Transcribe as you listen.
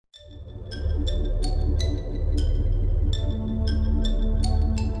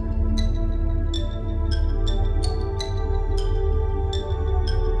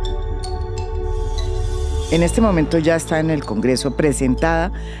En este momento ya está en el Congreso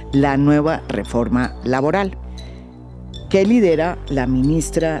presentada la nueva reforma laboral, que lidera la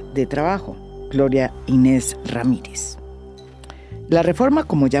ministra de Trabajo, Gloria Inés Ramírez. La reforma,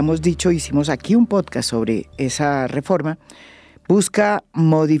 como ya hemos dicho, hicimos aquí un podcast sobre esa reforma, busca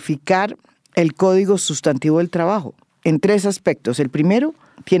modificar el Código Sustantivo del Trabajo en 3 aspectos. El primero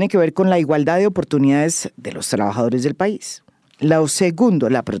tiene que ver con la igualdad de oportunidades de los trabajadores del país. Lo segundo,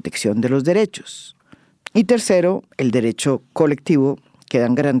 la protección de los derechos. Y tercero, el derecho colectivo que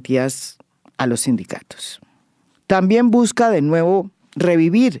dan garantías a los sindicatos. También busca de nuevo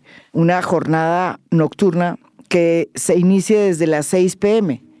revivir una jornada nocturna que se inicie desde las 6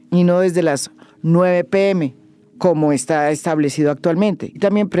 p.m. y no desde las 9 p.m., como está establecido actualmente. Y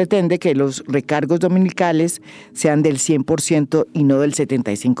también pretende que los recargos dominicales sean del 100% y no del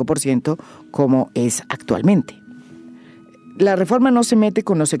 75%, como es actualmente. La reforma no se mete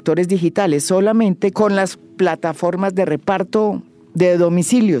con los sectores digitales, solamente con las plataformas de reparto de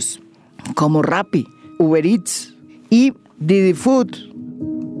domicilios, como Rappi, Uber Eats y Didi Food.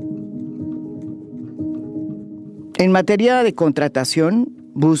 En materia de contratación,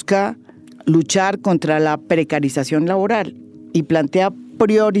 busca luchar contra la precarización laboral y plantea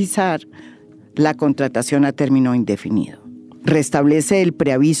priorizar la contratación a término indefinido. Restablece el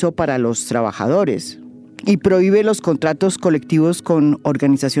preaviso para los trabajadores y prohíbe los contratos colectivos con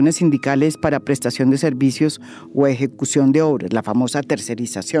organizaciones sindicales para prestación de servicios o ejecución de obras, la famosa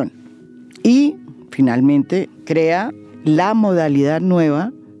tercerización. Y, finalmente, crea la modalidad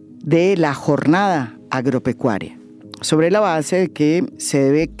nueva de la jornada agropecuaria, sobre la base de que se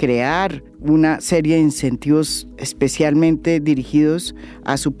debe crear una serie de incentivos especialmente dirigidos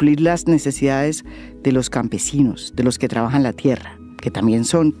a suplir las necesidades de los campesinos, de los que trabajan la tierra, que también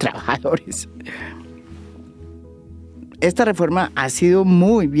son trabajadores. Esta reforma ha sido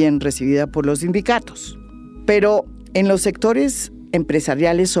muy bien recibida por los sindicatos, pero en los sectores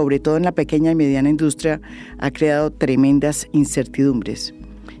empresariales, sobre todo en la pequeña y mediana industria, ha creado tremendas incertidumbres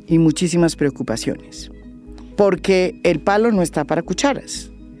y muchísimas preocupaciones, porque el palo no está para cucharas.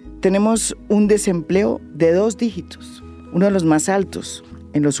 Tenemos un desempleo de 2 dígitos, uno de los más altos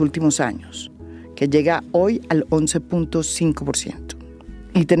en los últimos años, que llega hoy al 11.5%.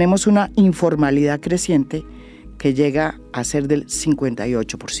 Y tenemos una informalidad creciente que llega a ser del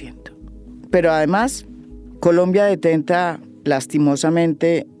 58%. Pero además, Colombia detenta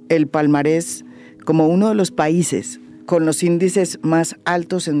lastimosamente el palmarés como uno de los países con los índices más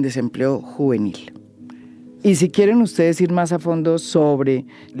altos en desempleo juvenil. Y si quieren ustedes ir más a fondo sobre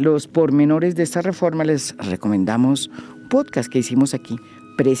los pormenores de esta reforma, les recomendamos un podcast que hicimos aquí,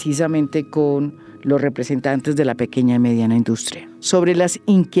 precisamente con los representantes de la pequeña y mediana industria, sobre las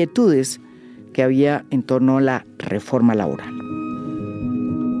inquietudes que había en torno a la reforma laboral.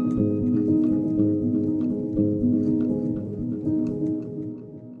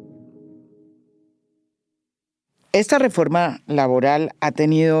 Esta reforma laboral ha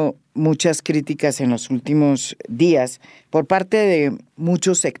tenido muchas críticas en los últimos días por parte de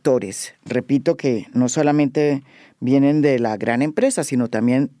muchos sectores. Repito que no solamente vienen de la gran empresa, sino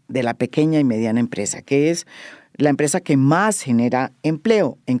también de la pequeña y mediana empresa, que es la empresa que más genera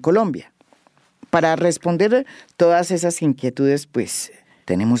empleo en Colombia. Para responder todas esas inquietudes, pues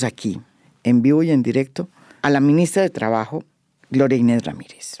tenemos aquí, en vivo y en directo, a la ministra de Trabajo, Gloria Inés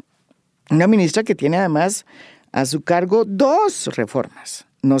Ramírez. Una ministra que tiene además a su cargo 2 reformas.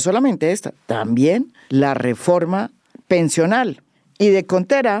 No solamente esta, también la reforma pensional. Y de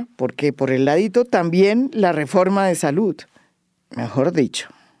contera, porque por el ladito también la reforma de salud. Mejor dicho,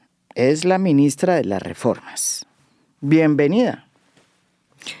 es la ministra de las reformas. Bienvenida.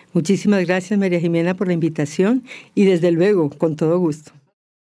 Muchísimas gracias, María Jimena, por la invitación y desde luego, con todo gusto.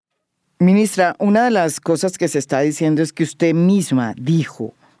 Ministra, una de las cosas que se está diciendo es que usted misma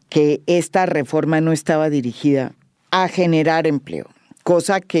dijo que esta reforma no estaba dirigida a generar empleo,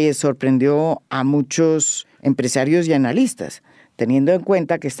 cosa que sorprendió a muchos empresarios y analistas, teniendo en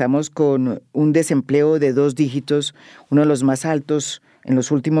cuenta que estamos con un desempleo de 2 dígitos, uno de los más altos en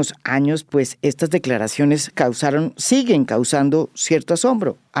los últimos años, pues estas declaraciones siguen causando cierto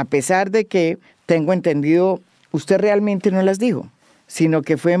asombro, a pesar de que, tengo entendido, usted realmente no las dijo, sino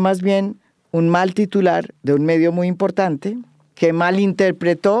que fue más bien un mal titular de un medio muy importante que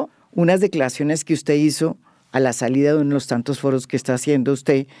malinterpretó unas declaraciones que usted hizo a la salida de uno de los tantos foros que está haciendo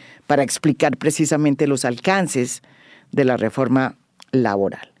usted para explicar precisamente los alcances de la reforma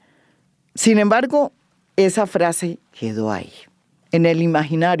laboral. Sin embargo, esa frase quedó ahí, en el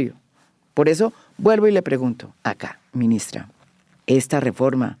imaginario. Por eso vuelvo y le pregunto acá, ministra, ¿esta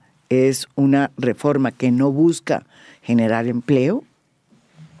reforma es una reforma que no busca generar empleo?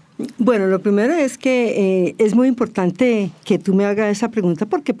 Bueno, lo primero es que es muy importante que tú me hagas esa pregunta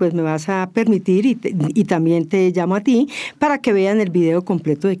porque pues me vas a permitir y también te llamo a ti para que vean el video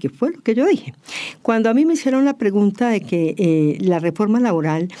completo de qué fue lo que yo dije. Cuando a mí me hicieron la pregunta de que la reforma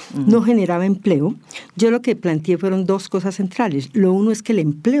laboral no generaba empleo, yo lo que planteé fueron dos cosas centrales. Lo uno es que el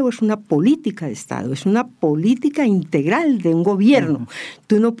empleo es una política de Estado, es una política integral de un gobierno.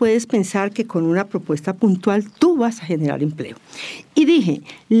 Tú no puedes pensar que con una propuesta puntual tú vas a generar empleo. Y dije,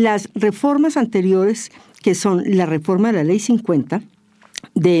 las reformas anteriores, que son la reforma de la Ley 50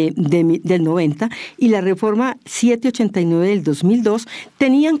 del 90 y la reforma 789 del 2002,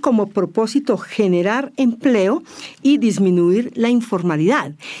 tenían como propósito generar empleo y disminuir la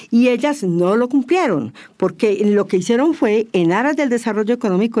informalidad. Y ellas no lo cumplieron, porque lo que hicieron fue, en aras del desarrollo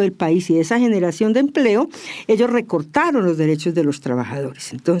económico del país y de esa generación de empleo, ellos recortaron los derechos de los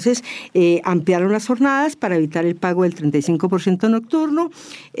trabajadores. Entonces, ampliaron las jornadas para evitar el pago del 35% nocturno,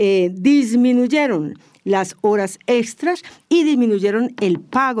 disminuyeron las horas extras y disminuyeron el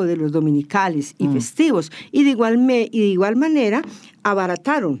pago de los dominicales y festivos. Y de igual manera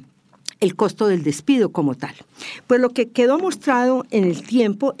abarataron el costo del despido como tal. Pues lo que quedó mostrado en el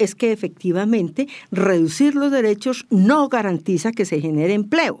tiempo es que efectivamente reducir los derechos no garantiza que se genere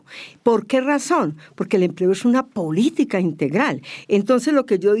empleo. ¿Por qué razón? Porque el empleo es una política integral. Entonces lo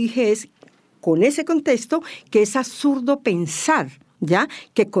que yo dije es, con ese contexto, que es absurdo pensar ¿ya?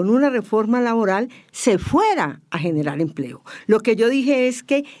 Que con una reforma laboral se fuera a generar empleo. Lo que yo dije es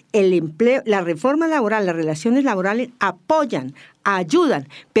que el empleo, la reforma laboral, las relaciones laborales apoyan, ayudan,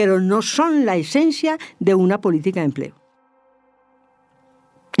 pero no son la esencia de una política de empleo.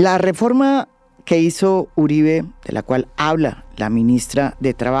 La reforma que hizo Uribe, de la cual habla la ministra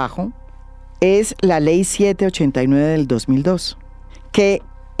de Trabajo, es la Ley 789 del 2002, que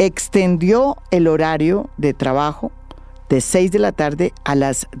extendió el horario de trabajo de 6 de la tarde a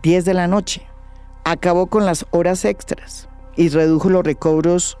las 10 de la noche. Acabó con las horas extras y redujo los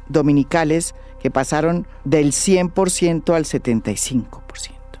recobros dominicales que pasaron del 100% al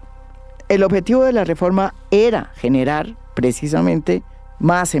 75%. El objetivo de la reforma era generar precisamente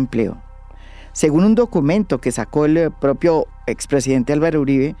más empleo. Según un documento que sacó el propio expresidente Álvaro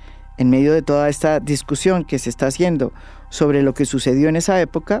Uribe, en medio de toda esta discusión que se está haciendo sobre lo que sucedió en esa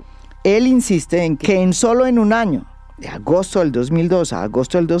época, él insiste en que solo en un año, de agosto del 2002 a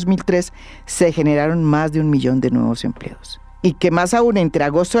agosto del 2003, se generaron más de 1 millón de nuevos empleos. Y que más aún, entre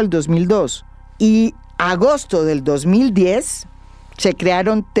agosto del 2002 y agosto del 2010, se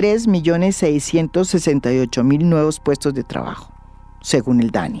crearon 3.668.000 nuevos puestos de trabajo, según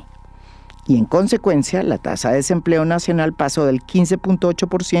el DANI. Y en consecuencia, la tasa de desempleo nacional pasó del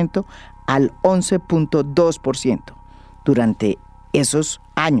 15.8% al 11.2% durante esos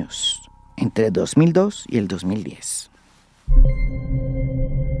años, entre el 2002 y el 2010.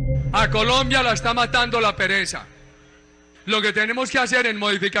 A Colombia la está matando la pereza. Lo que tenemos que hacer en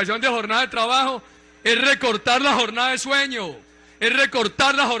modificación de jornada de trabajo es recortar la jornada de sueño, es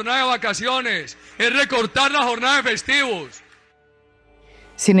recortar la jornada de vacaciones, es recortar la jornada de festivos.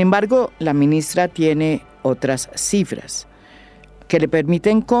 Sin embargo, la ministra tiene otras cifras que le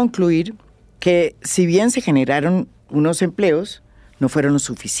permiten concluir que si bien se generaron unos empleos, no fueron los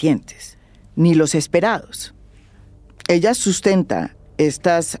suficientes, ni los esperados. Ella sustenta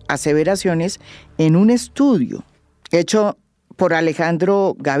estas aseveraciones en un estudio hecho por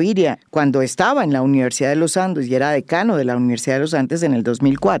Alejandro Gaviria cuando estaba en la Universidad de los Andes y era decano de la Universidad de los Andes en el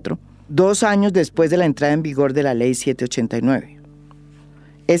 2004, 2 años después de la entrada en vigor de la Ley 789.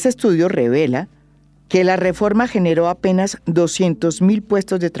 Ese estudio revela que la reforma generó apenas 200.000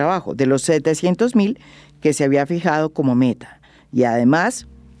 puestos de trabajo, de los 700.000 que se había fijado como meta. Y además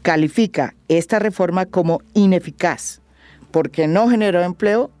califica esta reforma como ineficaz, porque no generó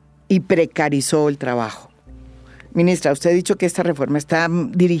empleo y precarizó el trabajo. Ministra, usted ha dicho que esta reforma está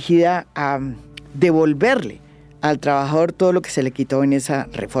dirigida a devolverle al trabajador todo lo que se le quitó en esa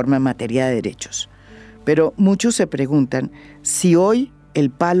reforma en materia de derechos. Pero muchos se preguntan si hoy el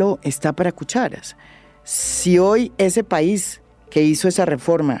palo está para cucharas, si hoy ese país que hizo esa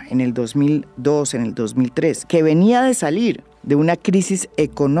reforma en el 2002, en el 2003, que venía de salir de una crisis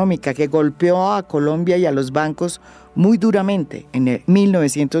económica que golpeó a Colombia y a los bancos muy duramente en el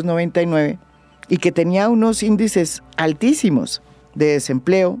 1999 y que tenía unos índices altísimos de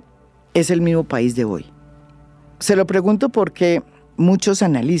desempleo, es el mismo país de hoy. Se lo pregunto porque muchos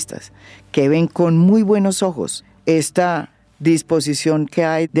analistas que ven con muy buenos ojos esta disposición que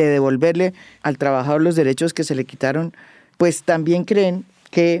hay de devolverle al trabajador los derechos que se le quitaron, pues también creen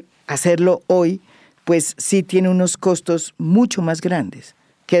que hacerlo hoy pues sí tiene unos costos mucho más grandes,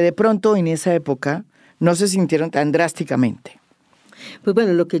 que de pronto en esa época no se sintieron tan drásticamente. Pues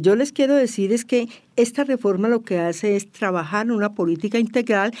bueno, lo que yo les quiero decir es que esta reforma lo que hace es trabajar en una política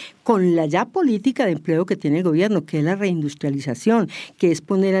integral con la ya política de empleo que tiene el gobierno, que es la reindustrialización, que es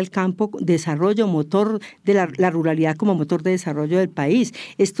poner al campo desarrollo, motor de la ruralidad como motor de desarrollo del país.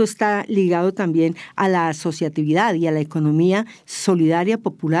 Esto está ligado también a la asociatividad y a la economía solidaria,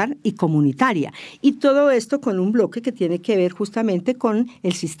 popular y comunitaria. Y todo esto con un bloque que tiene que ver justamente con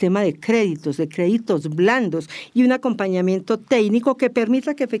el sistema de créditos blandos y un acompañamiento técnico que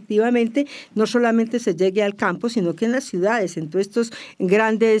permita que efectivamente no solamente se llegue al campo, sino que en las ciudades, en todos estos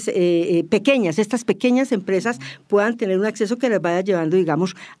grandes, estas pequeñas empresas puedan tener un acceso que les vaya llevando,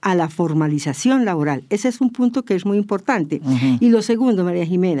 digamos, a la formalización laboral. Ese es un punto que es muy importante. Uh-huh. Y lo segundo, María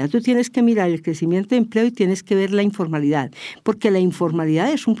Jimena, tú tienes que mirar el crecimiento de empleo y tienes que ver la informalidad, porque la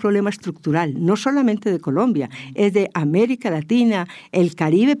informalidad es un problema estructural, no solamente de Colombia, es de América Latina, el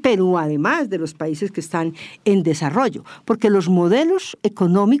Caribe, pero además de los países que están en desarrollo, porque los modelos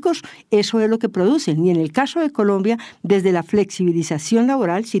económicos, eso es lo que producen. Y en el caso de Colombia, desde la flexibilización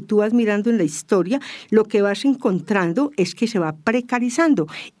laboral, si tú vas mirando en la historia, lo que vas encontrando es que se va precarizando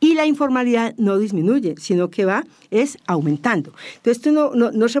y la informalidad no disminuye, sino que es aumentando. Entonces, tú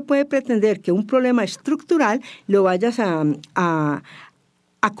no se puede pretender que un problema estructural lo vayas a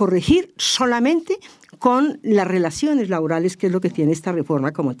corregir solamente con las relaciones laborales, que es lo que tiene esta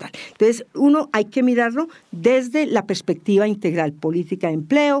reforma como tal. Entonces, hay que mirarlo desde la perspectiva integral, política de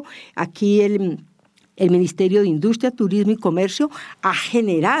empleo. Aquí el Ministerio de Industria, Turismo y Comercio ha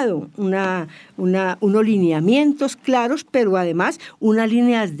generado unos lineamientos claros, pero además unas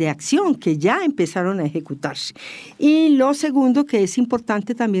líneas de acción que ya empezaron a ejecutarse. Y lo segundo que es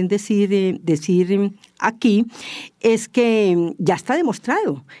importante también decir aquí es que ya está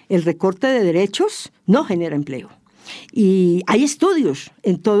demostrado, el recorte de derechos no genera empleo. Y hay estudios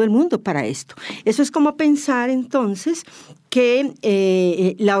en todo el mundo para esto. Eso es como pensar entonces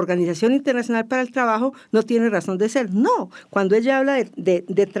que la Organización Internacional para el Trabajo no tiene razón de ser. No, cuando ella habla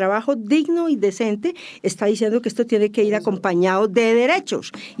de trabajo digno y decente, está diciendo que esto tiene que ir acompañado de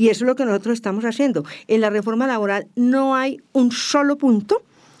derechos. Y eso es lo que nosotros estamos haciendo. En la reforma laboral no hay un solo punto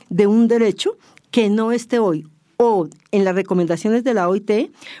de un derecho que no esté hoy o en las recomendaciones de la OIT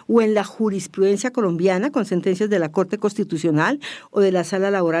o en la jurisprudencia colombiana con sentencias de la Corte Constitucional o de la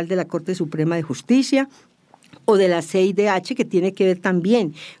Sala Laboral de la Corte Suprema de Justicia o de la CIDH, que tiene que ver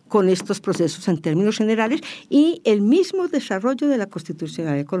también con estos procesos en términos generales, y el mismo desarrollo de la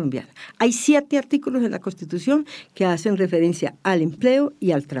constitucionalidad colombiana. Hay 7 artículos en la Constitución que hacen referencia al empleo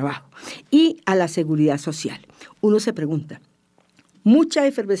y al trabajo y a la seguridad social. Uno se pregunta, mucha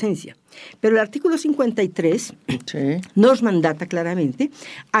efervescencia, pero el artículo 53 nos mandata claramente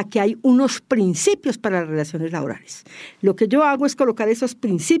a que hay unos principios para las relaciones laborales. Lo que yo hago es colocar esos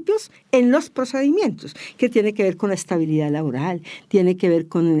principios en los procedimientos, que tiene que ver con la estabilidad laboral, tiene que ver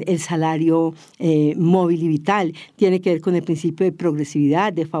con el salario móvil y vital, tiene que ver con el principio de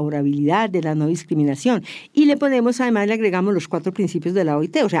progresividad, de favorabilidad, de la no discriminación. Y le agregamos los 4 principios de la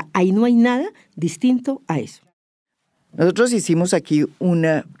OIT. O sea, ahí no hay nada distinto a eso. Nosotros hicimos aquí un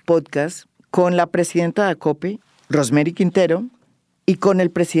podcast con la presidenta de ACOPE, Rosemary Quintero, y con el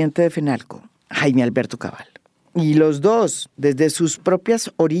presidente de FENALCO, Jaime Alberto Cabal. Y los dos, desde sus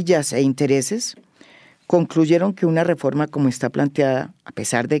propias orillas e intereses, concluyeron que una reforma como está planteada, a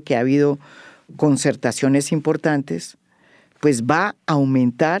pesar de que ha habido concertaciones importantes, pues va a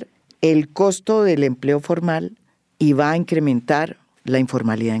aumentar el costo del empleo formal y va a incrementar la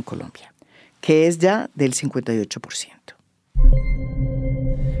informalidad en Colombia, que es ya del 58%.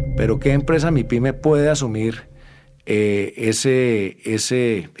 Pero ¿qué empresa MIPYME puede asumir ese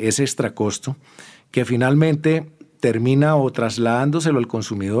extracosto que finalmente termina o trasladándoselo al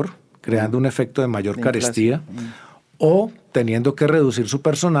consumidor, creando un efecto de mayor carestía, o teniendo que reducir su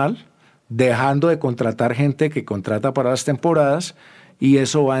personal, dejando de contratar gente que contrata para las temporadas, y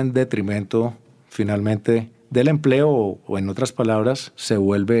eso va en detrimento finalmente del empleo, o en otras palabras, se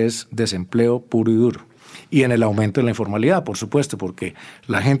vuelve desempleo puro y duro. Y en el aumento de la informalidad, por supuesto, porque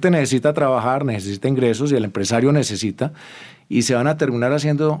la gente necesita trabajar, necesita ingresos y el empresario necesita, y se van a terminar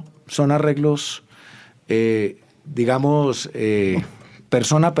haciendo, son arreglos,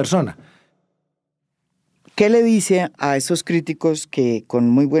 persona a persona. ¿Qué le dice a esos críticos que con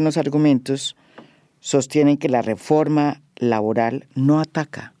muy buenos argumentos sostienen que la reforma laboral no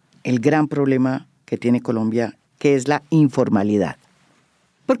ataca el gran problema que tiene Colombia, que es la informalidad?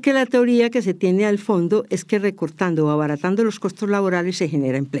 Porque la teoría que se tiene al fondo es que recortando o abaratando los costos laborales se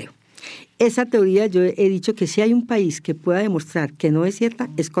genera empleo. Esa teoría, yo he dicho que si hay un país que pueda demostrar que no es cierta,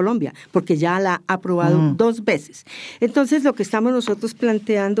 es Colombia, porque ya la ha aprobado 2 veces. Entonces, lo que estamos nosotros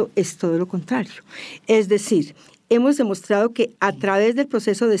planteando es todo lo contrario. Es decir, hemos demostrado que a través del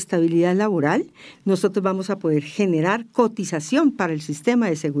proceso de estabilidad laboral, nosotros vamos a poder generar cotización para el sistema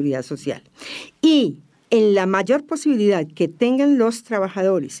de seguridad social. Y en la mayor posibilidad que tengan los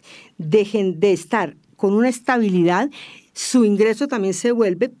trabajadores de estar con una estabilidad, su ingreso también se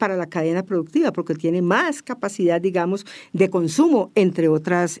vuelve para la cadena productiva porque tiene más capacidad, digamos, de consumo, entre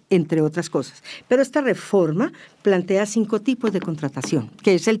otras cosas. Pero esta reforma plantea 5 tipos de contratación,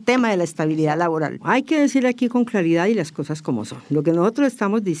 que es el tema de la estabilidad laboral. Hay que decir aquí con claridad y las cosas como son. Lo que nosotros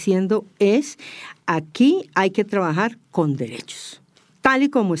estamos diciendo es, aquí hay que trabajar con derechos. Tal y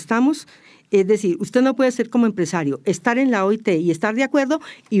como estamos. Es decir, usted no puede ser como empresario, estar en la OIT y estar de acuerdo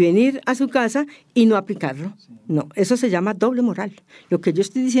y venir a su casa y no aplicarlo. No, eso se llama doble moral. Lo que yo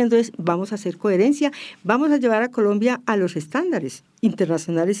estoy diciendo es, vamos a hacer coherencia, vamos a llevar a Colombia a los estándares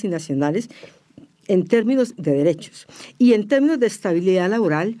internacionales y nacionales en términos de derechos. Y en términos de estabilidad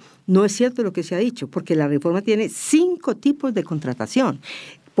laboral, no es cierto lo que se ha dicho, porque la reforma tiene 5 tipos de contratación.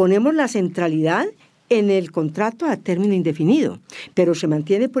 Ponemos la centralidad en el contrato a término indefinido, pero se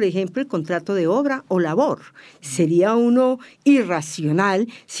mantiene, por ejemplo, el contrato de obra o labor. Sería uno irracional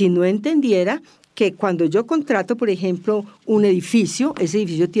si no entendiera que cuando yo contrato, por ejemplo, un edificio, ese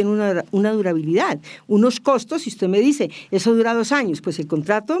edificio tiene una durabilidad, unos costos, si usted me dice, eso dura 2 años, pues el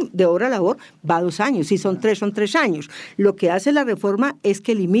contrato de obra-labor va 2 años, si son 3, son 3 años. Lo que hace la reforma es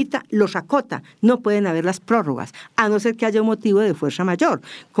que limita, los acota, no pueden haber las prórrogas, a no ser que haya un motivo de fuerza mayor,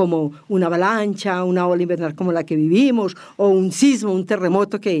 como una avalancha, una ola invernal como la que vivimos, o un sismo, un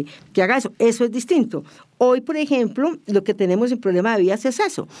terremoto que haga eso. Eso es distinto. Hoy, por ejemplo, lo que tenemos en problema de vías es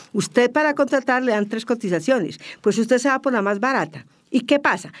eso. Usted para contratar le dan 3 cotizaciones, pues usted se va por la más barata. ¿Y qué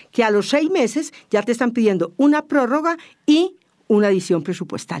pasa? Que a los 6 meses ya te están pidiendo una prórroga y una adición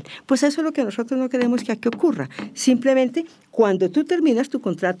presupuestal. Pues eso es lo que nosotros no queremos que aquí ocurra. Simplemente, cuando tú terminas tu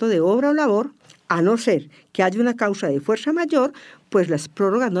contrato de obra o labor, a no ser que haya una causa de fuerza mayor, pues las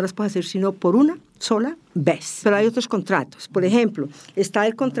prórrogas no las puedes hacer sino por una sola vez. Pero hay otros contratos. Por ejemplo, está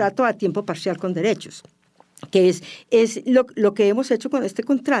el contrato a tiempo parcial con derechos, que es lo que hemos hecho con este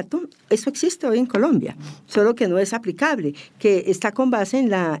contrato. Eso existe hoy en Colombia, solo que no es aplicable, que está con base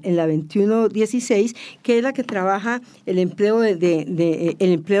en la 2116, que es la que trabaja el empleo, el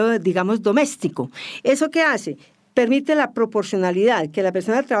empleo, digamos, doméstico. ¿Eso qué hace? Permite la proporcionalidad, que la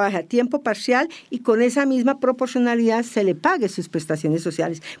persona trabaje a tiempo parcial y con esa misma proporcionalidad se le pague sus prestaciones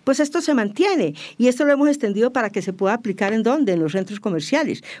sociales. Pues esto se mantiene y esto lo hemos extendido para que se pueda aplicar ¿en dónde? En los centros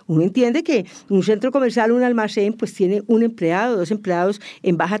comerciales. Uno entiende que un centro comercial, un almacén, pues tiene un empleado, 2 empleados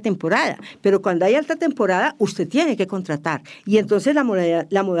en baja temporada, pero cuando hay alta temporada usted tiene que contratar y entonces la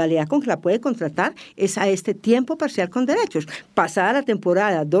modalidad con que la puede contratar es a este tiempo parcial con derechos. Pasada la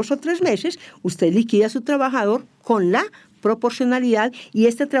temporada, 2 o 3 meses, usted liquida a su trabajador con la proporcionalidad y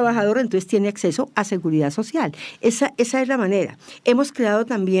este trabajador entonces tiene acceso a seguridad social. Esa es la manera. Hemos creado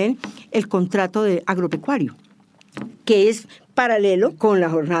también el contrato de agropecuario, que es paralelo con la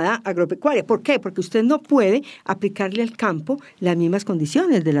jornada agropecuaria. ¿Por qué? Porque usted no puede aplicarle al campo las mismas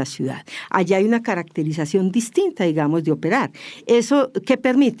condiciones de la ciudad. Allá hay una caracterización distinta, digamos, de operar. ¿Eso qué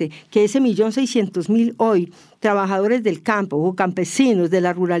permite? Que ese 1.600.000 hoy trabajadores del campo o campesinos de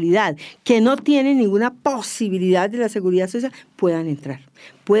la ruralidad que no tienen ninguna posibilidad de la seguridad social puedan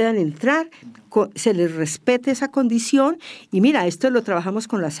entrar, se les respete esa condición y mira, esto lo trabajamos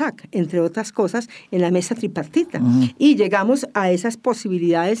con la SAC, entre otras cosas, en la mesa tripartita y llegamos a esas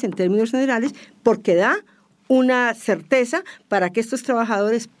posibilidades en términos generales porque da una certeza para que estos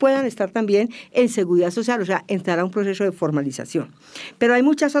trabajadores puedan estar también en seguridad social, o sea, entrar a un proceso de formalización. Pero hay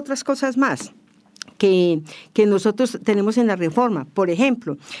muchas otras cosas más que nosotros tenemos en la reforma. Por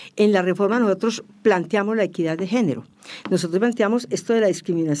ejemplo, en la reforma nosotros planteamos la equidad de género. Nosotros planteamos esto de la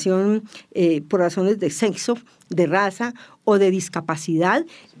discriminación por razones de sexo, de raza o de discapacidad,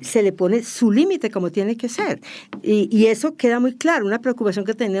 se le pone su límite como tiene que ser. Y eso queda muy claro, una preocupación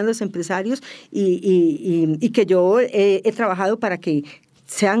que tenían los empresarios y que yo he trabajado para que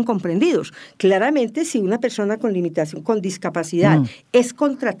sean comprendidos. Claramente, si una persona con limitación, con discapacidad, es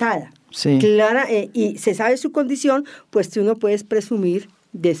contratada, sí, y se sabe su condición, pues tú no puedes presumir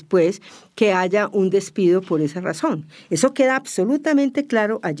después que haya un despido por esa razón. Eso queda absolutamente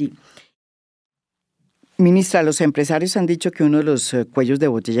claro allí. Ministra, los empresarios han dicho que uno de los cuellos de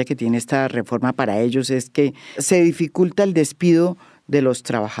botella que tiene esta reforma para ellos es que se dificulta el despido de los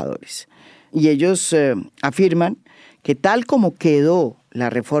trabajadores. Y ellos afirman que tal como quedó la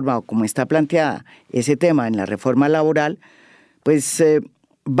reforma o como está planteada ese tema en la reforma laboral, pues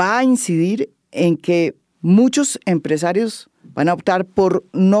va a incidir en que muchos empresarios van a optar por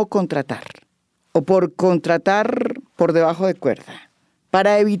no contratar o por contratar por debajo de cuerda.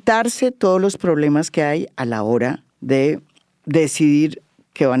 para evitarse todos los problemas que hay a la hora de decidir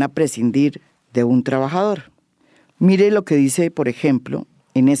que van a prescindir de un trabajador. Mire lo que dice, por ejemplo,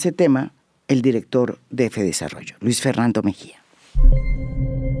 en ese tema, el director de Fedesarrollo, Luis Fernando Mejía.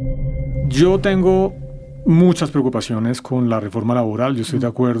 Yo tengo muchas preocupaciones con la reforma laboral. Yo estoy de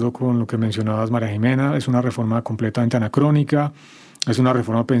acuerdo con lo que mencionabas, María Jimena. Es una reforma completamente anacrónica. Es una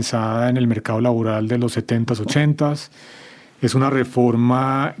reforma pensada en el mercado laboral de los 70s, 80s. Es una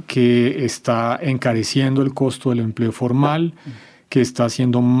reforma que está encareciendo el costo del empleo formal, que está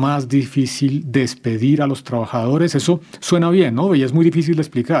haciendo más difícil despedir a los trabajadores. Eso suena bien, ¿no? Y es muy difícil de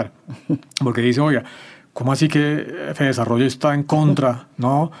explicar, porque dice, oiga, ¿cómo así que Fedesarrollo está en contra,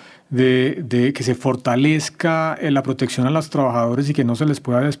 ¿no?, de que se fortalezca la protección a los trabajadores y que no se les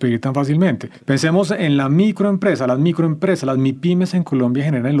pueda despedir tan fácilmente? Pensemos en la microempresa. Las microempresas, las MIPYMES en Colombia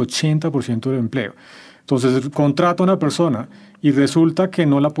generan el 80% del empleo. Entonces, contrata a una persona y resulta que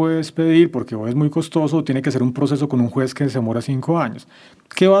no la puede despedir porque o es muy costoso o tiene que hacer un proceso con un juez que se demora 5 años.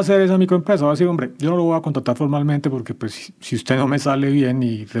 ¿Qué va a hacer esa microempresa? Va a decir, hombre, yo no lo voy a contratar formalmente porque pues, si usted no me sale bien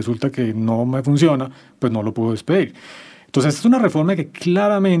y resulta que no me funciona, pues no lo puedo despedir. Entonces, esta es una reforma que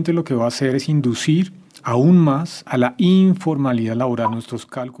claramente lo que va a hacer es inducir aún más a la informalidad laboral. Nuestros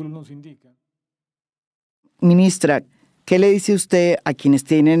cálculos nos indican. Ministra, ¿qué le dice usted a quienes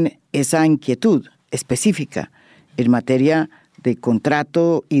tienen esa inquietud específica en materia de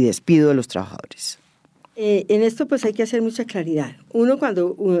contrato y despido de los trabajadores? En esto pues hay que hacer mucha claridad.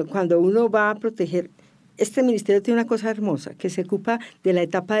 Cuando uno va a proteger, este ministerio tiene una cosa hermosa, que se ocupa de la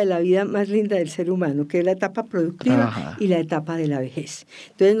etapa de la vida más linda del ser humano, que es la etapa productiva y la etapa de la vejez.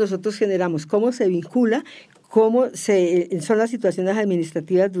 Entonces nosotros generamos cómo se vincula, son las situaciones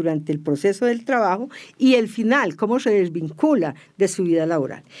administrativas durante el proceso del trabajo y el final, cómo se desvincula de su vida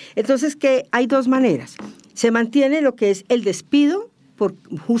laboral. Entonces, que hay dos maneras. Se mantiene lo que es el despido por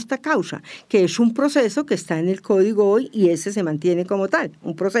justa causa, que es un proceso que está en el código hoy y ese se mantiene como tal,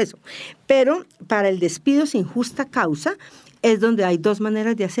 un proceso. Pero para el despido sin justa causa es donde hay dos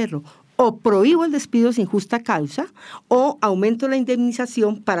maneras de hacerlo. O prohíbo el despido sin justa causa o aumento la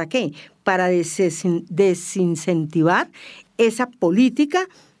indemnización. ¿Para qué? Para desincentivar esa política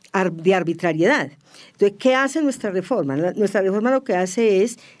de arbitrariedad. Entonces, ¿qué hace nuestra reforma? Nuestra reforma lo que hace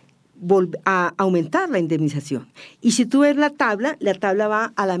es a aumentar la indemnización. Y si tú ves la tabla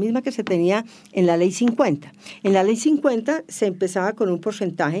va a la misma que se tenía en la ley 50. En la ley 50 se empezaba con un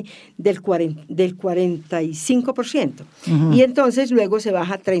porcentaje del 45%. Y entonces luego se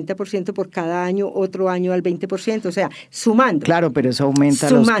baja 30% por cada año, otro año al 20%, o sea, sumando. Claro, pero eso aumenta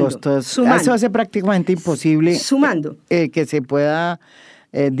los costos. Eso hace prácticamente imposible que se pueda,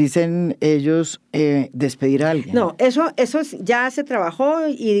 dicen ellos, despedir a alguien. No, eso ya se trabajó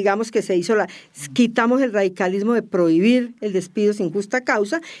y digamos que se hizo quitamos el radicalismo de prohibir el despido sin justa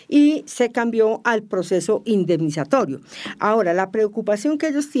causa y se cambió al proceso indemnizatorio. Ahora, la preocupación que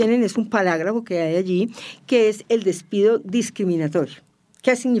ellos tienen es un parágrafo que hay allí, que es el despido discriminatorio.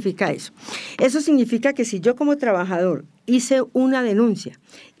 ¿Qué significa eso? Eso significa que si yo como trabajador hice una denuncia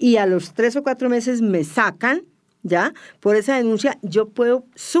y a los 3 o 4 meses me sacan, ¿ya? Por esa denuncia yo puedo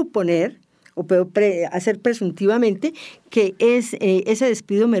suponer o puedo hacer presuntivamente que ese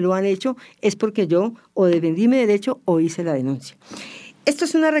despido me lo han hecho es porque yo o defendí mi derecho o hice la denuncia. Esto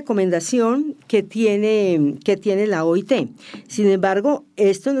es una recomendación que tiene la OIT. Sin embargo,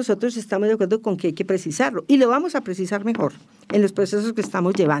 esto nosotros estamos de acuerdo con que hay que precisarlo y lo vamos a precisar mejor en los procesos que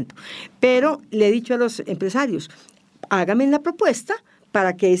estamos llevando. Pero le he dicho a los empresarios, háganme la propuesta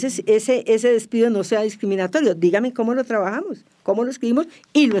para que ese despido no sea discriminatorio. Dígame cómo lo trabajamos, cómo lo escribimos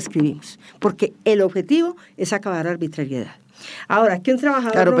y lo escribimos. Porque el objetivo es acabar la arbitrariedad. Ahora, que un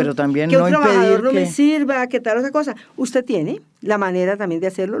trabajador, pero también no me sirva, que tal otra cosa, usted tiene la manera también de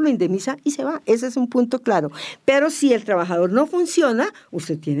hacerlo, lo indemniza y se va. Ese es un punto claro. Pero si el trabajador no funciona,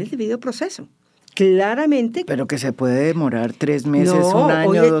 usted tiene el debido proceso. Claramente. Pero que se puede demorar 3 meses, un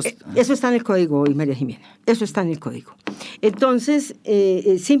año, 2. Eso está en el código hoy, María Jimena. Eso está en el código. Entonces,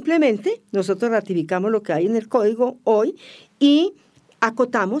 simplemente nosotros ratificamos lo que hay en el código hoy y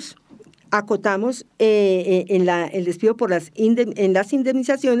acotamos el despido en las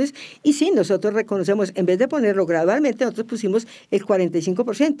indemnizaciones y sí, nosotros reconocemos, en vez de ponerlo gradualmente, nosotros pusimos el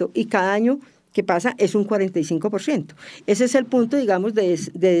 45% y cada año que pasa es un 45%. Ese es el punto, digamos, de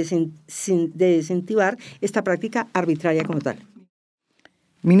desincentivar esta práctica arbitraria como tal.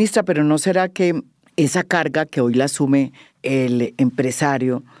 Ministra, pero ¿no será que esa carga que hoy la asume el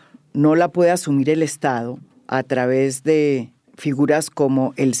empresario no la puede asumir el Estado a través de figuras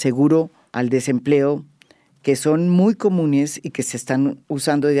como el seguro al desempleo, que son muy comunes y que se están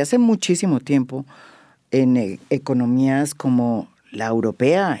usando desde hace muchísimo tiempo en economías como la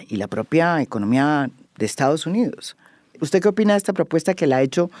europea y la propia economía de Estados Unidos. ¿Usted qué opina de esta propuesta que la ha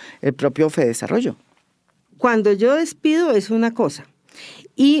hecho el propio Fedesarrollo? Cuando yo despido es una cosa.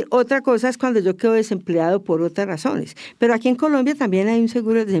 Y otra cosa es cuando yo quedo desempleado por otras razones. Pero aquí en Colombia también hay un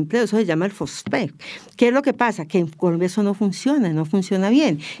seguro de desempleo, eso se llama el FOSPEC. ¿Qué es lo que pasa? Que en Colombia eso no funciona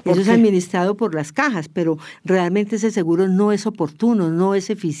bien. Eso es administrado por las cajas, pero realmente ese seguro no es oportuno, no es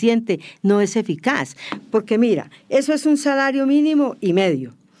eficiente, no es eficaz. Porque mira, eso es un salario mínimo y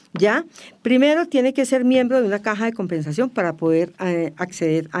medio. ¿Ya? Primero tiene que ser miembro de una caja de compensación para poder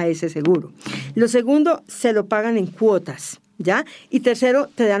acceder a ese seguro. Lo segundo, se lo pagan en cuotas. ¿Ya? Y tercero,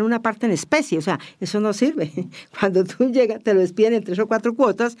 te dan una parte en especie, o sea, eso no sirve. Cuando tú llegas, te lo despiden en 3 o 4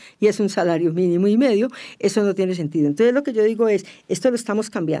 cuotas y es un salario mínimo y medio, eso no tiene sentido. Entonces, lo que yo digo es, esto lo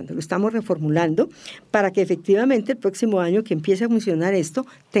estamos cambiando, lo estamos reformulando para que efectivamente el próximo año que empiece a funcionar esto,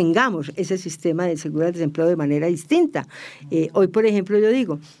 tengamos ese sistema de seguro de desempleo de manera distinta. Hoy, por ejemplo, yo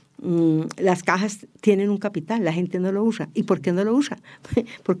digo, las cajas tienen un capital, la gente no lo usa. ¿Y por qué no lo usa?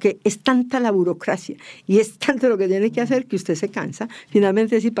 Porque es tanta la burocracia y es tanto lo que tiene que hacer que usted se cansa.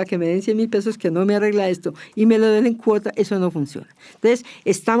 Finalmente decir, para que me den 100.000 pesos que no me arregla esto y me lo den en cuota, eso no funciona. Entonces,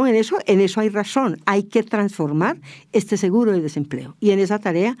 estamos en eso hay razón. Hay que transformar este seguro de desempleo y en esa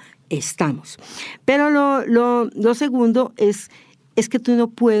tarea estamos. Pero lo segundo es que tú no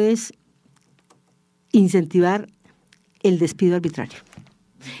puedes incentivar el despido arbitrario.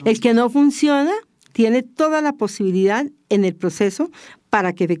 El que no funciona tiene toda la posibilidad en el proceso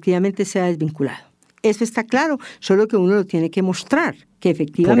para que efectivamente sea desvinculado. Eso está claro, solo que uno lo tiene que mostrar, que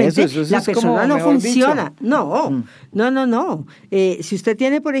efectivamente eso la persona no funciona. Dicho. No. Si usted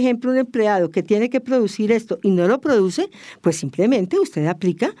tiene, por ejemplo, un empleado que tiene que producir esto y no lo produce, pues simplemente usted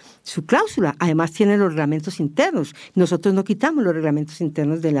aplica su cláusula. Además tiene los reglamentos internos. Nosotros no quitamos los reglamentos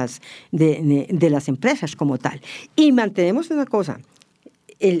internos de las empresas como tal. Y mantenemos una cosa.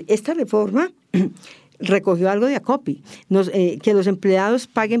 Esta reforma recogió algo de ACOPI, que los empleados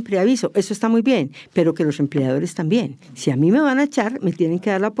paguen preaviso, eso está muy bien, pero que los empleadores también. Si a mí me van a echar, me tienen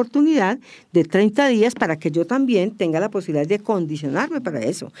que dar la oportunidad de 30 días para que yo también tenga la posibilidad de condicionarme para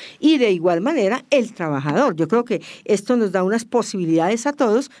eso. Y de igual manera, el trabajador. Yo creo que esto nos da unas posibilidades a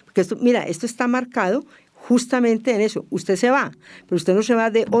todos, porque esto está marcado justamente en eso. Usted se va, pero usted no se va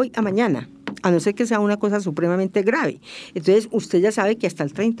de hoy a mañana, a no ser que sea una cosa supremamente grave. Entonces, usted ya sabe que hasta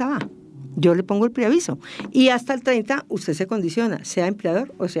el 30 va. Yo le pongo el preaviso. Y hasta el 30 usted se condiciona, sea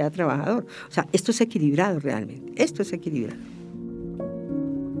empleador o sea trabajador. O sea, esto es equilibrado realmente. Esto es equilibrado.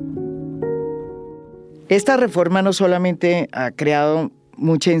 Esta reforma no solamente ha creado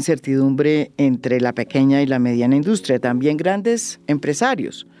mucha incertidumbre entre la pequeña y la mediana industria, también grandes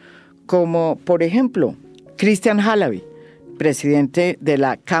empresarios, como por ejemplo Christian Halaby, presidente de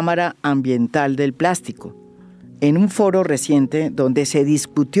la Cámara Ambiental del Plástico, en un foro reciente donde se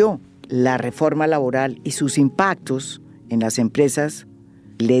discutió la reforma laboral y sus impactos en las empresas,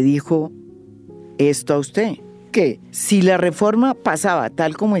 le dijo esto a usted, que si la reforma pasaba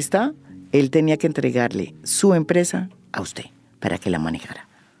tal como está, él tenía que entregarle su empresa a usted para que la manejara,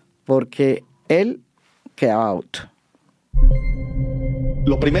 porque él quedaba out.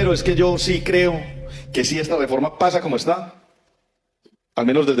 Lo primero es que yo sí creo que si esta reforma pasa como está, al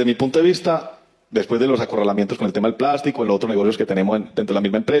menos desde mi punto de vista, después de los acorralamientos con el tema del plástico, los otros negocios que tenemos dentro de la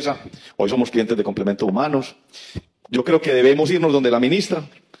misma empresa, hoy somos clientes de complementos humanos, yo creo que debemos irnos donde la ministra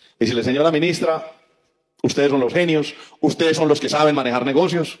y decirle, señora ministra, ustedes son los genios, ustedes son los que saben manejar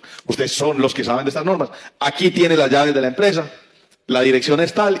negocios, ustedes son los que saben de estas normas, aquí tiene las llaves de la empresa, la dirección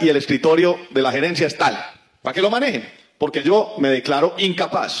es tal y el escritorio de la gerencia es tal, para que lo manejen, porque yo me declaro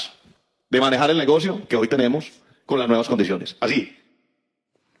incapaz de manejar el negocio que hoy tenemos con las nuevas condiciones, así.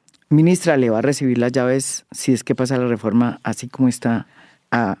 Ministra, ¿le va a recibir las llaves si es que pasa la reforma así como está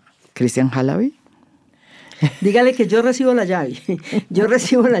a Christian Halaby? Dígale que yo recibo la llave. Yo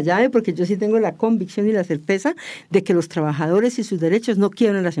recibo la llave porque yo sí tengo la convicción y la certeza de que los trabajadores y sus derechos no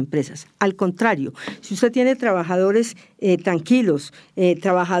quiebran las empresas. Al contrario, si usted tiene trabajadores tranquilos,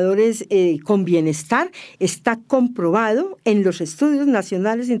 trabajadores con bienestar, está comprobado en los estudios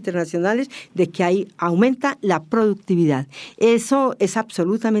nacionales e internacionales de que ahí aumenta la productividad. Eso es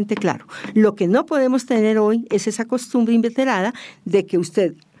absolutamente claro. Lo que no podemos tener hoy es esa costumbre inveterada de que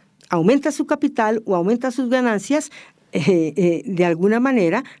usted aumenta su capital o aumenta sus ganancias de alguna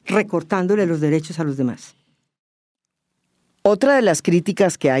manera recortándole los derechos a los demás. Otra de las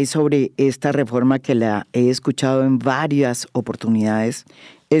críticas que hay sobre esta reforma, que la he escuchado en varias oportunidades,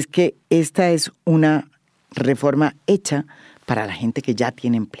 es que esta es una reforma hecha para la gente que ya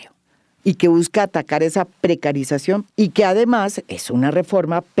tiene empleo y que busca atacar esa precarización, y que además es una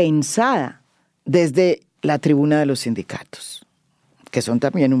reforma pensada desde la tribuna de los sindicatos. que son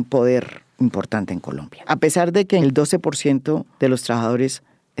también un poder importante en Colombia, a pesar de que el 12% de los trabajadores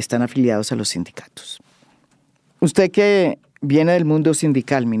están afiliados a los sindicatos. Usted que viene del mundo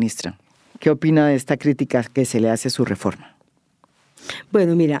sindical, ministra, ¿qué opina de esta crítica que se le hace a su reforma?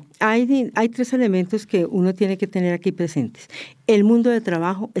 Bueno, mira, hay 3 elementos que uno tiene que tener aquí presentes. El mundo de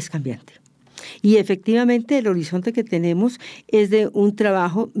trabajo es cambiante. Y efectivamente el horizonte que tenemos es de un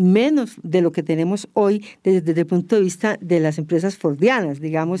trabajo menos de lo que tenemos hoy desde el punto de vista de las empresas fordianas,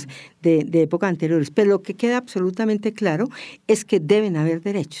 digamos, de épocas anteriores. Pero lo que queda absolutamente claro es que deben haber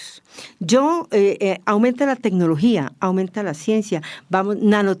derechos. Aumenta la tecnología, aumenta la ciencia,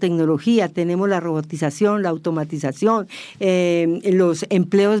 nanotecnología, tenemos la robotización, la automatización, los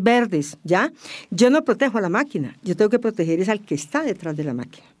empleos verdes, ¿ya? Yo no protejo a la máquina, yo tengo que proteger es al que está detrás de la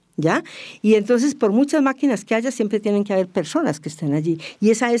máquina. ¿Ya? Y entonces, por muchas máquinas que haya, siempre tienen que haber personas que estén allí. Y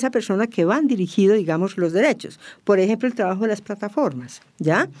es a esa persona que van dirigidos, digamos, los derechos. Por ejemplo, el trabajo de las plataformas,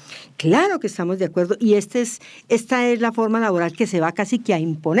 ¿ya? Claro que estamos de acuerdo. Y esta es la forma laboral que se va casi que a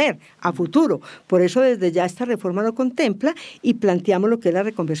imponer a futuro. Por eso, desde ya esta reforma lo contempla y planteamos lo que es la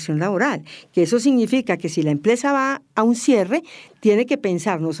reconversión laboral. Que eso significa que si la empresa va a un cierre, tiene que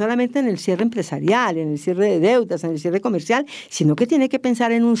pensar no solamente en el cierre empresarial, en el cierre de deudas, en el cierre comercial, sino que tiene que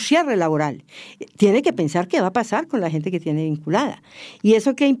pensar en un cierre laboral. Tiene que pensar qué va a pasar con la gente que tiene vinculada. ¿Y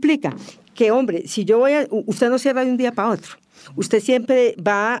eso qué implica? Que, hombre, si usted no cierra de un día para otro. Usted siempre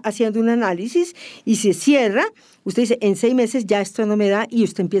va haciendo un análisis y si cierra, usted dice, en 6 meses ya esto no me da y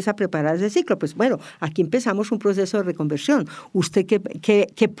usted empieza a preparar ese ciclo. Pues bueno, aquí empezamos un proceso de reconversión. ¿Usted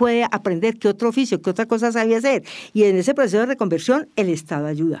qué puede aprender? ¿Qué otro oficio? ¿Qué otra cosa sabe hacer? Y en ese proceso de reconversión, el Estado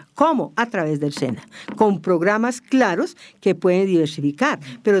ayuda. ¿Cómo? A través del SENA, con programas claros que pueden diversificar.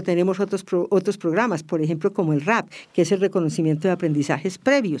 Pero tenemos otros programas, por ejemplo, como el RAP, que es el reconocimiento de aprendizajes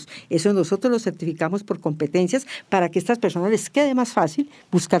previos. Eso nosotros lo certificamos por competencias para que estas personas les quede más fácil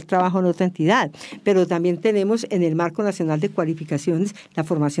buscar trabajo en otra entidad. Pero también tenemos en el Marco Nacional de Cualificaciones la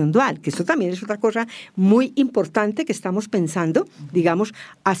formación dual, que eso también es otra cosa muy importante que estamos pensando, digamos,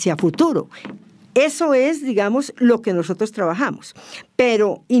 hacia futuro. Eso es, digamos, lo que nosotros trabajamos.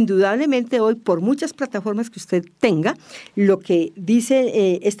 Pero indudablemente hoy, por muchas plataformas que usted tenga, lo que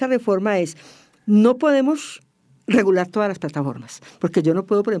dice esta reforma es, no podemos regular todas las plataformas, porque yo no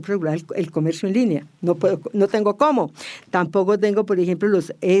puedo, por ejemplo, regular el comercio en línea, no tengo cómo. Tampoco tengo, por ejemplo,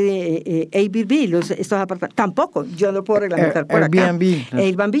 los Airbnb, estos apartamentos, tampoco, yo no puedo reglamentar por acá.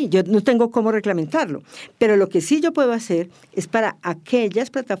 Airbnb, yo no tengo cómo reglamentarlo. Pero lo que sí yo puedo hacer es para aquellas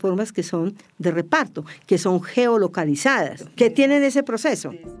plataformas que son de reparto, que son geolocalizadas, que tienen ese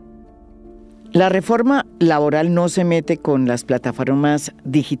proceso. La reforma laboral no se mete con las plataformas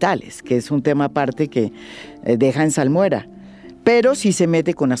digitales, que es un tema aparte que deja en salmuera, pero sí se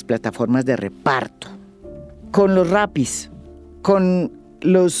mete con las plataformas de reparto, con los Rapis, con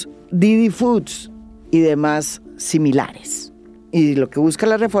los Didi Foods y demás similares. Y lo que busca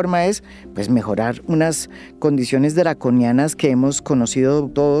la reforma es pues, mejorar unas condiciones draconianas que hemos conocido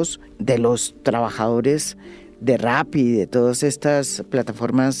todos de los trabajadores de Rappi y de todas estas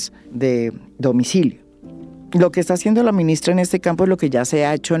plataformas de domicilio. Lo que está haciendo la ministra en este campo es lo que ya se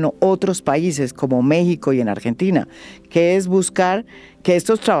ha hecho en otros países como México y en Argentina, que es buscar que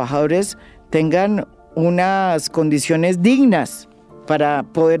estos trabajadores tengan unas condiciones dignas para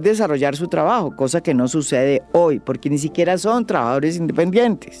poder desarrollar su trabajo, cosa que no sucede hoy, porque ni siquiera son trabajadores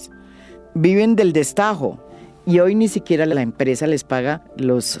independientes. Viven del destajo. Y hoy ni siquiera la empresa les paga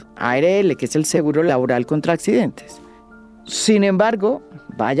los ARL, que es el seguro laboral contra accidentes. Sin embargo,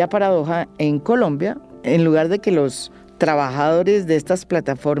 vaya paradoja, en Colombia, en lugar de que los trabajadores de estas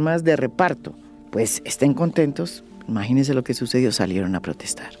plataformas de reparto pues estén contentos, imagínense lo que sucedió, salieron a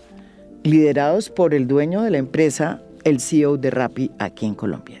protestar. Liderados por el dueño de la empresa, el CEO de Rappi aquí en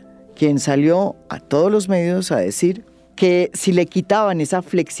Colombia, quien salió a todos los medios a decir que si le quitaban esa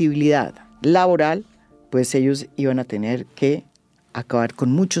flexibilidad laboral, pues ellos iban a tener que acabar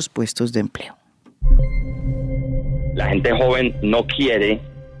con muchos puestos de empleo. La gente joven no quiere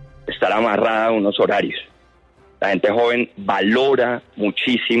estar amarrada a unos horarios. La gente joven valora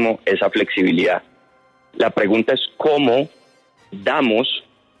muchísimo esa flexibilidad. La pregunta es cómo damos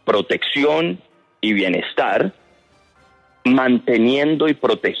protección y bienestar manteniendo y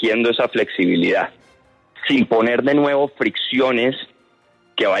protegiendo esa flexibilidad, sin poner de nuevo fricciones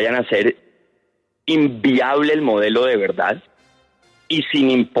que vayan a ser inviable el modelo de verdad y sin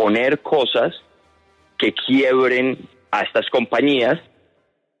imponer cosas que quiebren a estas compañías.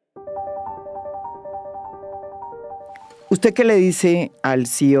 ¿Usted qué le dice al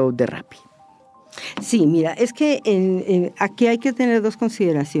CEO de Rappi? Sí, mira, es que aquí hay que tener 2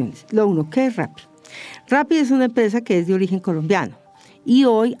 consideraciones. Lo uno, ¿qué es Rappi? Rappi es una empresa que es de origen colombiano. y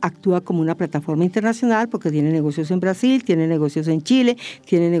hoy actúa como una plataforma internacional porque tiene negocios en Brasil, tiene negocios en Chile,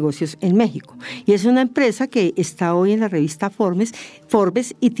 tiene negocios en México. Y es una empresa que está hoy en la revista Forbes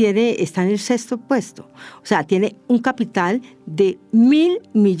y está en el 6º puesto. O sea, tiene un capital de $1.000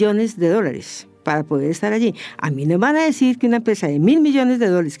 millones para poder estar allí. A mí no me van a decir que una empresa de $1.000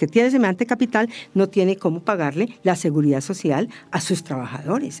 millones que tiene semejante capital no tiene cómo pagarle la seguridad social a sus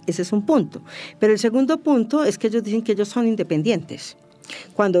trabajadores. Ese es un punto. Pero el segundo punto es que ellos dicen que ellos son independientes.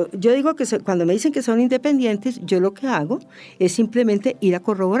 Cuando me dicen que son independientes, yo lo que hago es simplemente ir a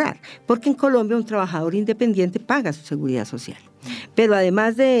corroborar, porque en Colombia un trabajador independiente paga su seguridad social. Pero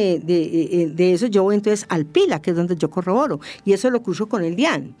además de eso, yo voy entonces al PILA, que es donde yo corroboro, y eso lo cruzo con el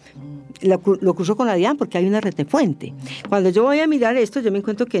DIAN. Lo cruzo con la DIAN porque hay una retefuente. Cuando yo voy a mirar esto, yo me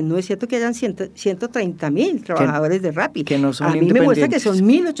encuentro que no es cierto que hayan 130.000 trabajadores de Rappi. Que no son a mí me muestra que son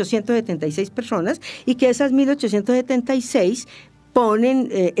 1.876 personas y que esas 1.876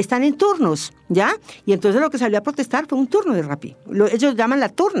 están en turnos, ¿ya? Y entonces lo que salió a protestar fue un turno de Rappi. Ellos llaman la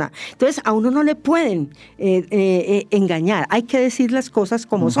turna. Entonces a uno no le pueden engañar, hay que decir las cosas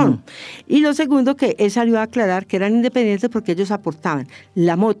como son. Y lo segundo, que él salió a aclarar que eran independientes porque ellos aportaban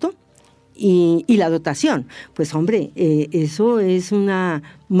la moto y la dotación. Pues hombre, eso es una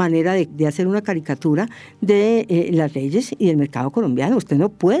manera de hacer una caricatura de las leyes y del mercado colombiano. Usted no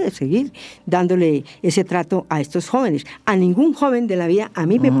puede seguir dándole ese trato a estos jóvenes. A ningún joven de la vida, a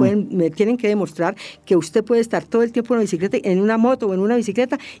mí me tienen que demostrar que usted puede estar todo el tiempo en una bicicleta, en una moto o en una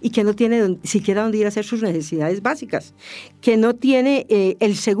bicicleta, y que no tiene siquiera dónde ir a hacer sus necesidades básicas, que no tiene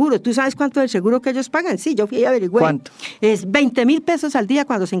el seguro. ¿Tú sabes cuánto es el seguro que ellos pagan? Sí, yo fui a averiguar. ¿Cuánto? Es $20.000 pesos al día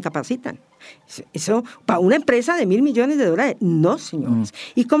cuando se incapacitan. Eso, para una empresa de $1.000 millones, no, señores.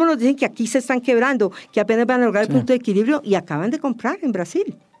 ¿Y cómo nos dicen que aquí se están quebrando, que apenas van a lograr el punto de equilibrio? Y acaban de comprar en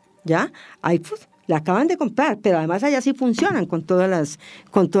Brasil, ¿ya? iFood, la acaban de comprar, pero además allá sí funcionan con todas las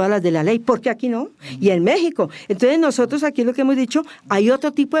de la ley, porque aquí no, y en México. Entonces nosotros aquí lo que hemos dicho, hay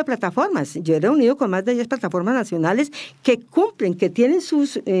otro tipo de plataformas. Yo he reunido con más de 10 plataformas nacionales que cumplen, que tienen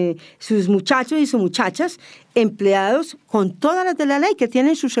sus muchachos y sus muchachas empleados con todas las de la ley, que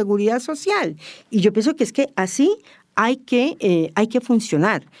tienen su seguridad social. Y yo pienso que es que así hay que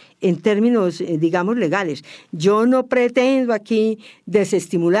funcionar en términos, digamos, legales. Yo no pretendo aquí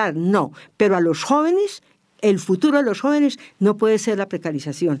desestimular, no, pero a los jóvenes, el futuro de los jóvenes no puede ser la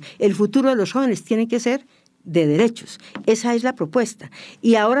precarización. El futuro de los jóvenes tiene que ser de derechos. Esa es la propuesta.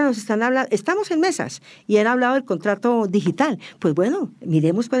 Y ahora nos están hablando, estamos en mesas y han hablado del contrato digital. Pues bueno,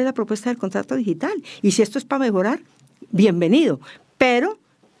 miremos cuál es la propuesta del contrato digital. Y si esto es para mejorar, bienvenido. Pero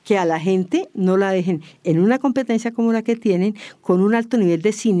que a la gente no la dejen en una competencia como la que tienen, con un alto nivel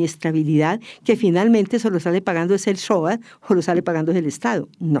de siniestrabilidad, que finalmente se lo sale pagando es el SOAT o lo sale pagando es el Estado.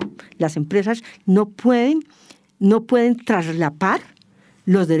 No, las empresas no pueden traslapar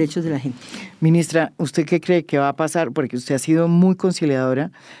los derechos de la gente. Ministra, ¿usted qué cree que va a pasar? Porque usted ha sido muy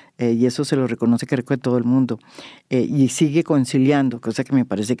conciliadora, y eso se lo reconoce, creo que todo el mundo, y sigue conciliando, cosa que me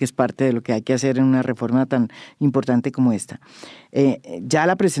parece que es parte de lo que hay que hacer en una reforma tan importante como esta. ¿Ya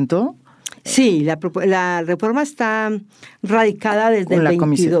la presentó? Sí, la reforma está radicada desde el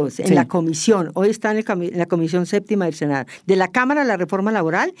 22, en la comisión. Hoy está en la Comisión Séptima del Senado. De la Cámara, la reforma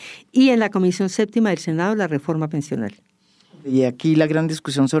laboral, y en la Comisión Séptima del Senado, la reforma pensional. Y aquí la gran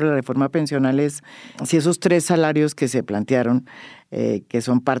discusión sobre la reforma pensional es si esos 3 salarios que se plantearon, que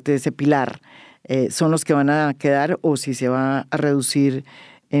son parte de ese pilar, son los que van a quedar o si se va a reducir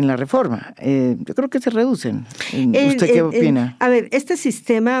en la reforma. Yo creo que se reducen. ¿Usted qué opina? A ver, este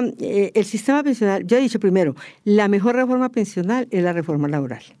sistema, el sistema pensional, yo he dicho primero, la mejor reforma pensional es la reforma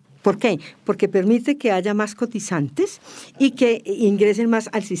laboral. ¿Por qué? Porque permite que haya más cotizantes y que ingresen más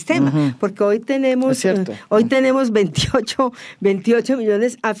al sistema. Porque hoy tenemos 28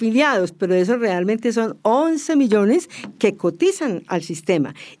 millones afiliados, pero eso realmente son 11 millones que cotizan al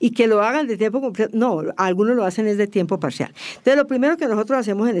sistema y que lo hagan de tiempo completo. No, algunos lo hacen es de tiempo parcial. Entonces, lo primero que nosotros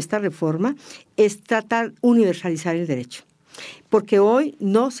hacemos en esta reforma es tratar de universalizar el derecho. Porque hoy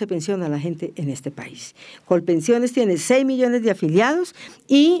no se pensiona a la gente en este país. Colpensiones tiene 6 millones de afiliados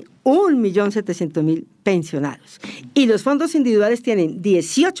y 1.700.000 pensionados. Y los fondos individuales tienen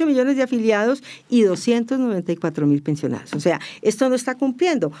 18 millones de afiliados y 294.000 pensionados. O sea, esto no está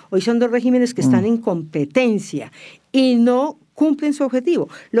cumpliendo. Hoy son 2 regímenes que están en competencia y no cumplen su objetivo.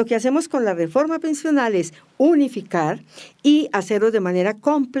 Lo que hacemos con la reforma pensional es unificar y hacerlo de manera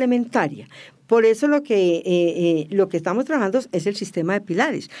complementaria. Por eso lo que estamos trabajando es el sistema de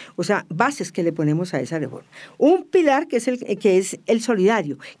pilares, o sea, bases que le ponemos a esa reforma. Un pilar que es el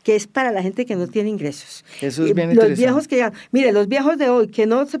solidario, que es para la gente que no tiene ingresos. Eso es bien los viejos los viejos de hoy que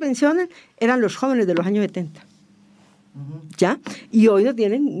no se pensionan eran los jóvenes de los años 70. ¿Ya? Y hoy no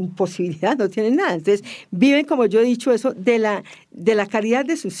tienen posibilidad, no tienen nada. Entonces, viven, como yo he dicho, eso de la caridad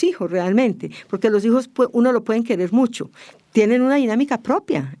de sus hijos realmente, porque los hijos uno lo pueden querer mucho, tienen una dinámica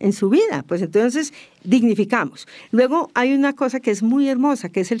propia en su vida, pues entonces dignificamos. Luego hay una cosa que es muy hermosa,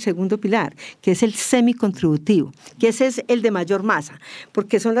 que es el segundo pilar, que es el semicontributivo, que ese es el de mayor masa,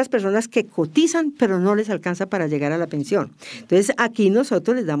 porque son las personas que cotizan, pero no les alcanza para llegar a la pensión. Entonces, aquí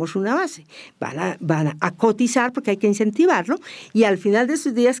nosotros les damos una base, van a cotizar porque hay que incentivarlo, y al final de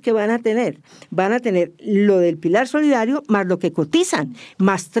sus días, ¿qué van a tener? Van a tener lo del pilar solidario más lo que cotizan,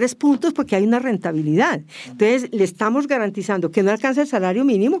 más 3 puntos porque hay una rentabilidad. Entonces, le estamos garantizando que no alcanza el salario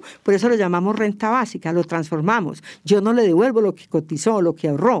mínimo, por eso lo llamamos renta básica, lo transformamos. Yo no le devuelvo lo que cotizó, lo que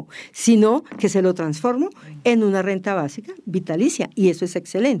ahorró, sino que se lo transformo en una renta básica vitalicia, y eso es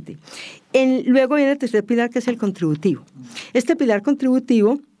excelente. Luego viene el tercer pilar, que es el contributivo. Este pilar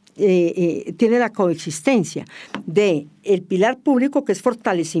contributivo tiene la coexistencia de el pilar público, que es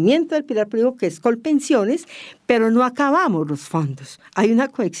fortalecimiento del pilar público, que es Colpensiones, pero no acabamos los fondos. Hay una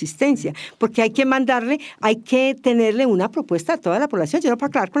coexistencia, porque hay que tenerle una propuesta a toda la población. Yo no puedo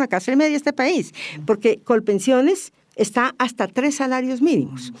acabar con la clase media de este país, porque Colpensiones está hasta 3 salarios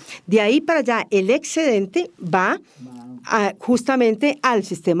mínimos. De ahí para allá, el excedente va justamente al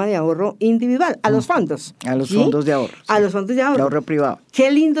sistema de ahorro individual, a los fondos. A los fondos de ahorro. A los fondos de ahorro. De ahorro privado. Qué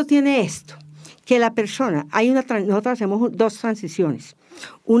lindo tiene esto, que la persona, nosotros hacemos 2 transiciones.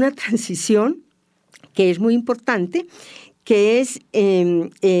 Una transición que es muy importante, que es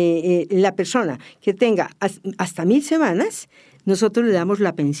la persona que tenga hasta 1000 semanas, nosotros le damos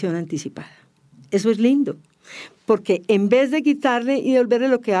la pensión anticipada. Eso es lindo, porque en vez de quitarle y devolverle,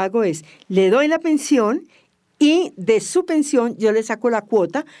 lo que hago es, le doy la pensión, y de su pensión yo le saco la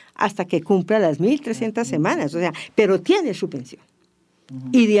cuota hasta que cumpla las 1.300 semanas, o sea, pero tiene su pensión.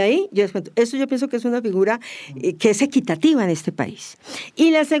 Y de ahí, yo les cuento, eso yo pienso que es una figura que es equitativa en este país.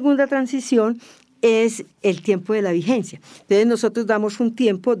 Y la segunda transición es el tiempo de la vigencia. Entonces nosotros damos un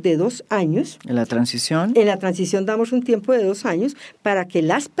tiempo de 2 años. ¿En la transición? En la transición damos un tiempo de 2 años para que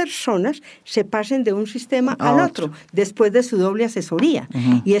las personas se pasen de un sistema al otro, después de su doble asesoría.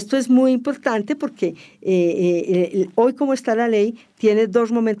 Y esto es muy importante porque hoy, como está la ley, tiene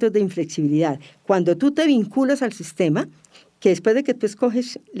 2 momentos de inflexibilidad. Cuando tú te vinculas al sistema, que después de que tú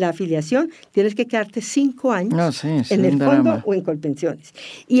escoges la afiliación, tienes que quedarte 5 años en el fondo o en Colpensiones.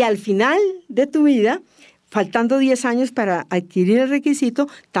 Y al final de tu vida, faltando 10 años para adquirir el requisito,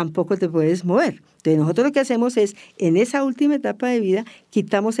 tampoco te puedes mover. Entonces, nosotros lo que hacemos es, en esa última etapa de vida,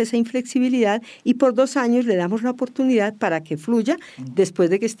 quitamos esa inflexibilidad y por 2 años le damos la oportunidad para que fluya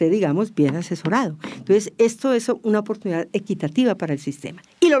después de que esté, digamos, bien asesorado. Entonces, esto es una oportunidad equitativa para el sistema.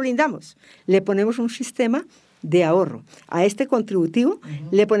 Y lo blindamos. Le ponemos un sistema de ahorro. A este contributivo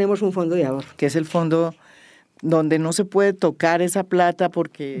le ponemos un fondo de ahorro. Que es el fondo donde no se puede tocar esa plata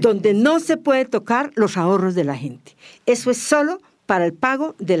porque... Donde no se puede tocar los ahorros de la gente. Eso es solo para el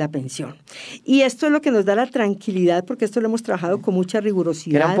pago de la pensión. Y esto es lo que nos da la tranquilidad, porque esto lo hemos trabajado con mucha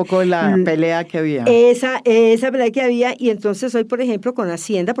rigurosidad. Era un poco la pelea que había. Esa pelea que había, y entonces hoy, por ejemplo, con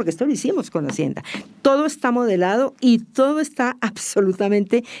Hacienda, porque esto lo hicimos con Hacienda, todo está modelado y todo está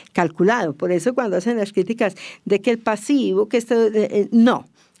absolutamente calculado. Por eso cuando hacen las críticas de que el pasivo, que esto... no,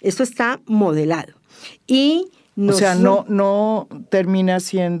 esto está modelado. Y... O sea, no termina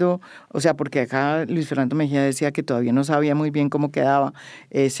siendo, o sea, porque acá Luis Fernando Mejía decía que todavía no sabía muy bien cómo quedaba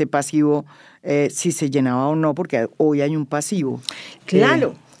ese pasivo, si se llenaba o no, porque hoy hay un pasivo.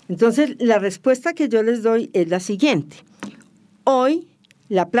 Claro, entonces la respuesta que yo les doy es la siguiente. Hoy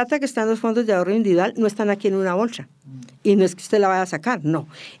la plata que está en los fondos de ahorro individual no están aquí en una bolsa. Y no es que usted la vaya a sacar, no.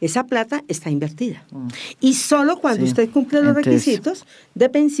 Esa plata está invertida. Y solo cuando usted cumple los requisitos de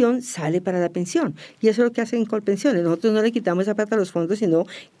pensión, sale para la pensión. Y eso es lo que hacen Colpensiones. Nosotros no le quitamos esa plata a los fondos, sino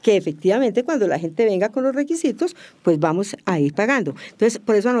que efectivamente cuando la gente venga con los requisitos, pues vamos a ir pagando. Entonces,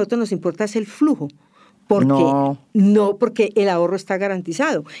 por eso a nosotros nos importa es el flujo. Porque el ahorro está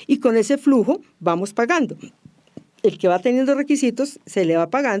garantizado. Y con ese flujo vamos pagando. El que va teniendo requisitos se le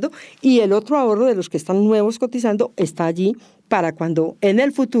va pagando y el otro ahorro de los que están nuevos cotizando está allí para cuando en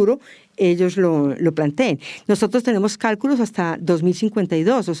el futuro ellos lo planteen. Nosotros tenemos cálculos hasta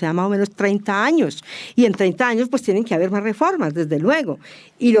 2052, o sea, más o menos 30 años. Y en 30 años pues tienen que haber más reformas, desde luego.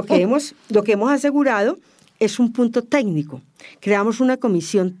 Y lo que hemos asegurado es un punto técnico. Creamos una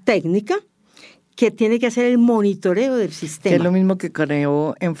comisión técnica que tiene que hacer el monitoreo del sistema. Que es lo mismo que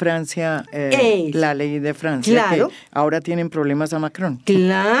creó en Francia la ley de Francia, claro, que ahora tienen problemas a Macron.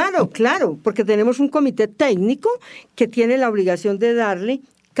 Claro, porque tenemos un comité técnico que tiene la obligación de darle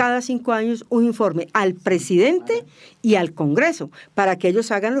cada 5 años un informe al presidente y al Congreso para que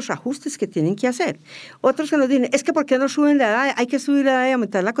ellos hagan los ajustes que tienen que hacer. Otros que nos dicen, es que ¿por qué no suben la edad? Hay que subir la edad y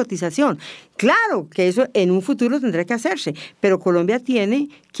aumentar la cotización. Claro que eso en un futuro tendrá que hacerse, pero Colombia tiene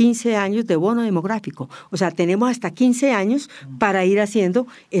 15 años de bono demográfico. O sea, tenemos hasta 15 años para ir haciendo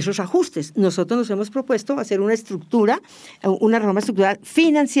esos ajustes. Nosotros nos hemos propuesto hacer una reforma estructural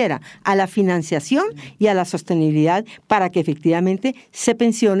financiera a la financiación y a la sostenibilidad para que efectivamente se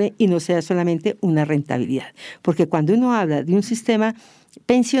pensione y no sea solamente una rentabilidad. Porque cuando uno habla de un sistema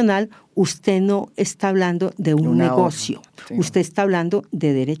pensional, usted no está hablando de un negocio, sí. Usted está hablando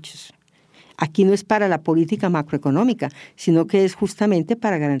de derechos. Aquí no es para la política macroeconómica, sino que es justamente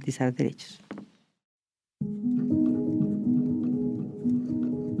para garantizar derechos.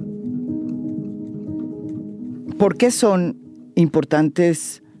 ¿Por qué son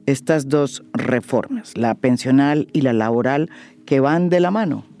importantes estas dos reformas, la pensional y la laboral, que van de la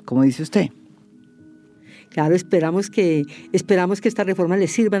mano, como dice usted? Claro, esperamos que estas reformas le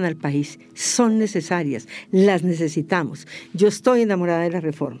sirvan al país. Son necesarias, las necesitamos. Yo estoy enamorada de las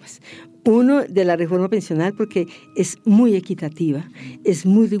reformas. Uno, de la reforma pensional, porque es muy equitativa, es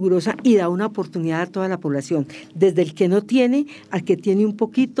muy rigurosa y da una oportunidad a toda la población, desde el que no tiene, al que tiene un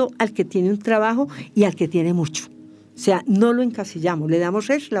poquito, al que tiene un trabajo y al que tiene mucho. O sea, no lo encasillamos, le damos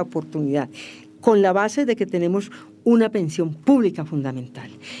la oportunidad, con la base de que tenemos una pensión pública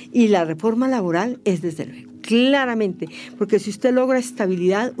fundamental. Y la reforma laboral es desde luego, claramente, porque si usted logra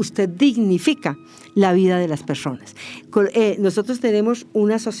estabilidad, usted dignifica la vida de las personas. Nosotros tenemos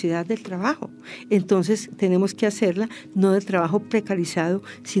una sociedad del trabajo, entonces tenemos que hacerla no del trabajo precarizado,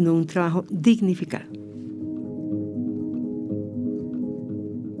 sino un trabajo dignificado.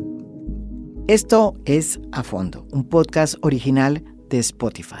 Esto es A Fondo, un podcast original de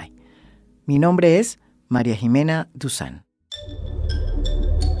Spotify. Mi nombre es María Jimena Duzán.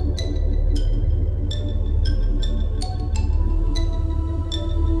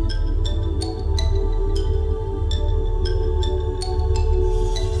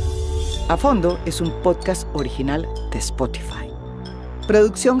 A Fondo es un podcast original de Spotify.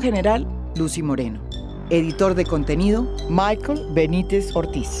 Producción general, Lucy Moreno. Editor de contenido, Michael Benítez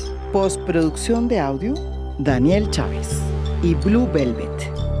Ortiz. Postproducción de audio, Daniel Chávez. Y Blue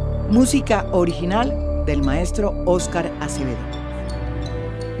Velvet. Música original del maestro Óscar Acevedo.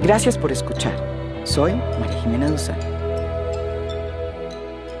 Gracias por escuchar. Soy María Jimena Duzán.